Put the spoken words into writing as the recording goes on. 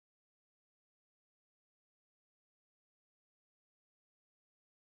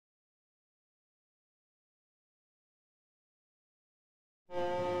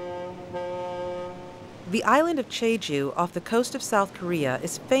The island of Jeju off the coast of South Korea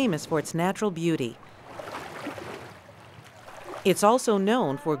is famous for its natural beauty. It's also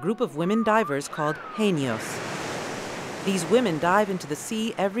known for a group of women divers called haenyos. These women dive into the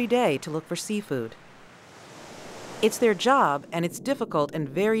sea every day to look for seafood. It's their job, and it's difficult and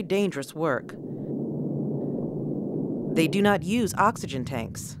very dangerous work. They do not use oxygen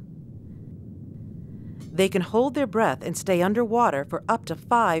tanks. They can hold their breath and stay underwater for up to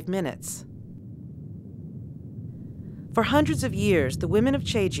 5 minutes. For hundreds of years, the women of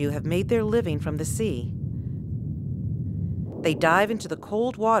Jeju have made their living from the sea. They dive into the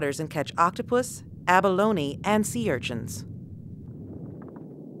cold waters and catch octopus, abalone, and sea urchins.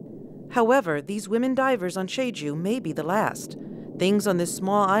 However, these women divers on Jeju may be the last. Things on this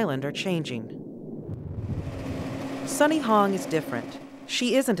small island are changing. Sunny Hong is different.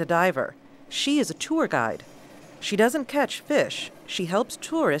 She isn't a diver. She is a tour guide. She doesn't catch fish. She helps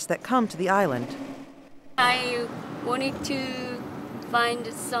tourists that come to the island. I wanted to find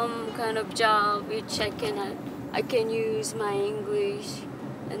some kind of job which I can use my English,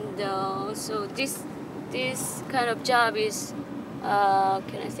 and so this kind of job is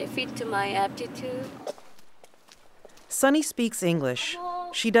fit to my aptitude. Sunny speaks English.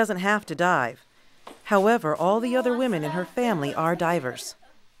 She doesn't have to dive. However, all the other women in her family are divers.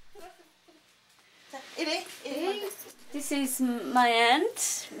 This is my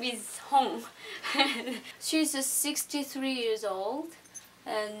aunt, Miss Hong. She's 63 years old.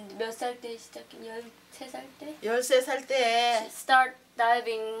 And 몇 살 때 시작했냐? 13살 때? 13살 때. She started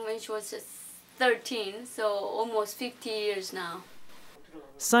diving when she was 13, so almost 50 years now.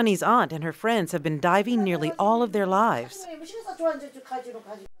 Sunny's aunt and her friends have been diving nearly all of their lives.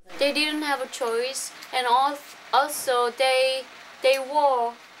 They didn't have a choice, and also they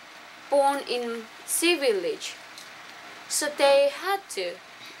were born in sea village, so they had to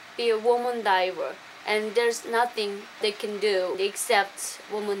be a woman diver, and there's nothing they can do except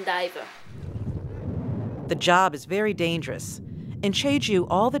woman diver. The job is very dangerous. In Jeju,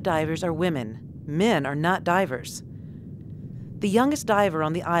 all the divers are women. Men are not divers. The youngest diver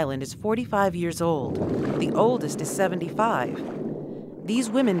on the island is 45 years old. The oldest is 75. These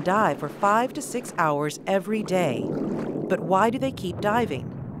women dive for 5 to 6 hours every day. But why do they keep diving?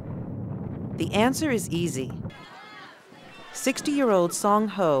 The answer is easy. 60-year-old Song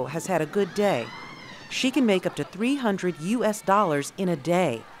Ho has had a good day. She can make up to $300 US in a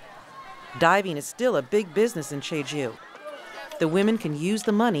day. Diving is still a big business in Jeju. The women can use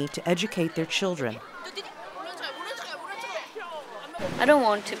the money to educate their children. I don't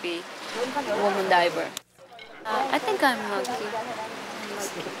want to be a woman diver. I think I'm lucky.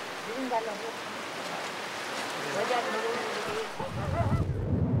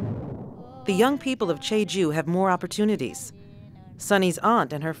 The young people of Jeju have more opportunities. Sunny's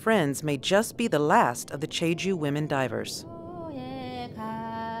aunt and her friends may just be the last of the Jeju women divers.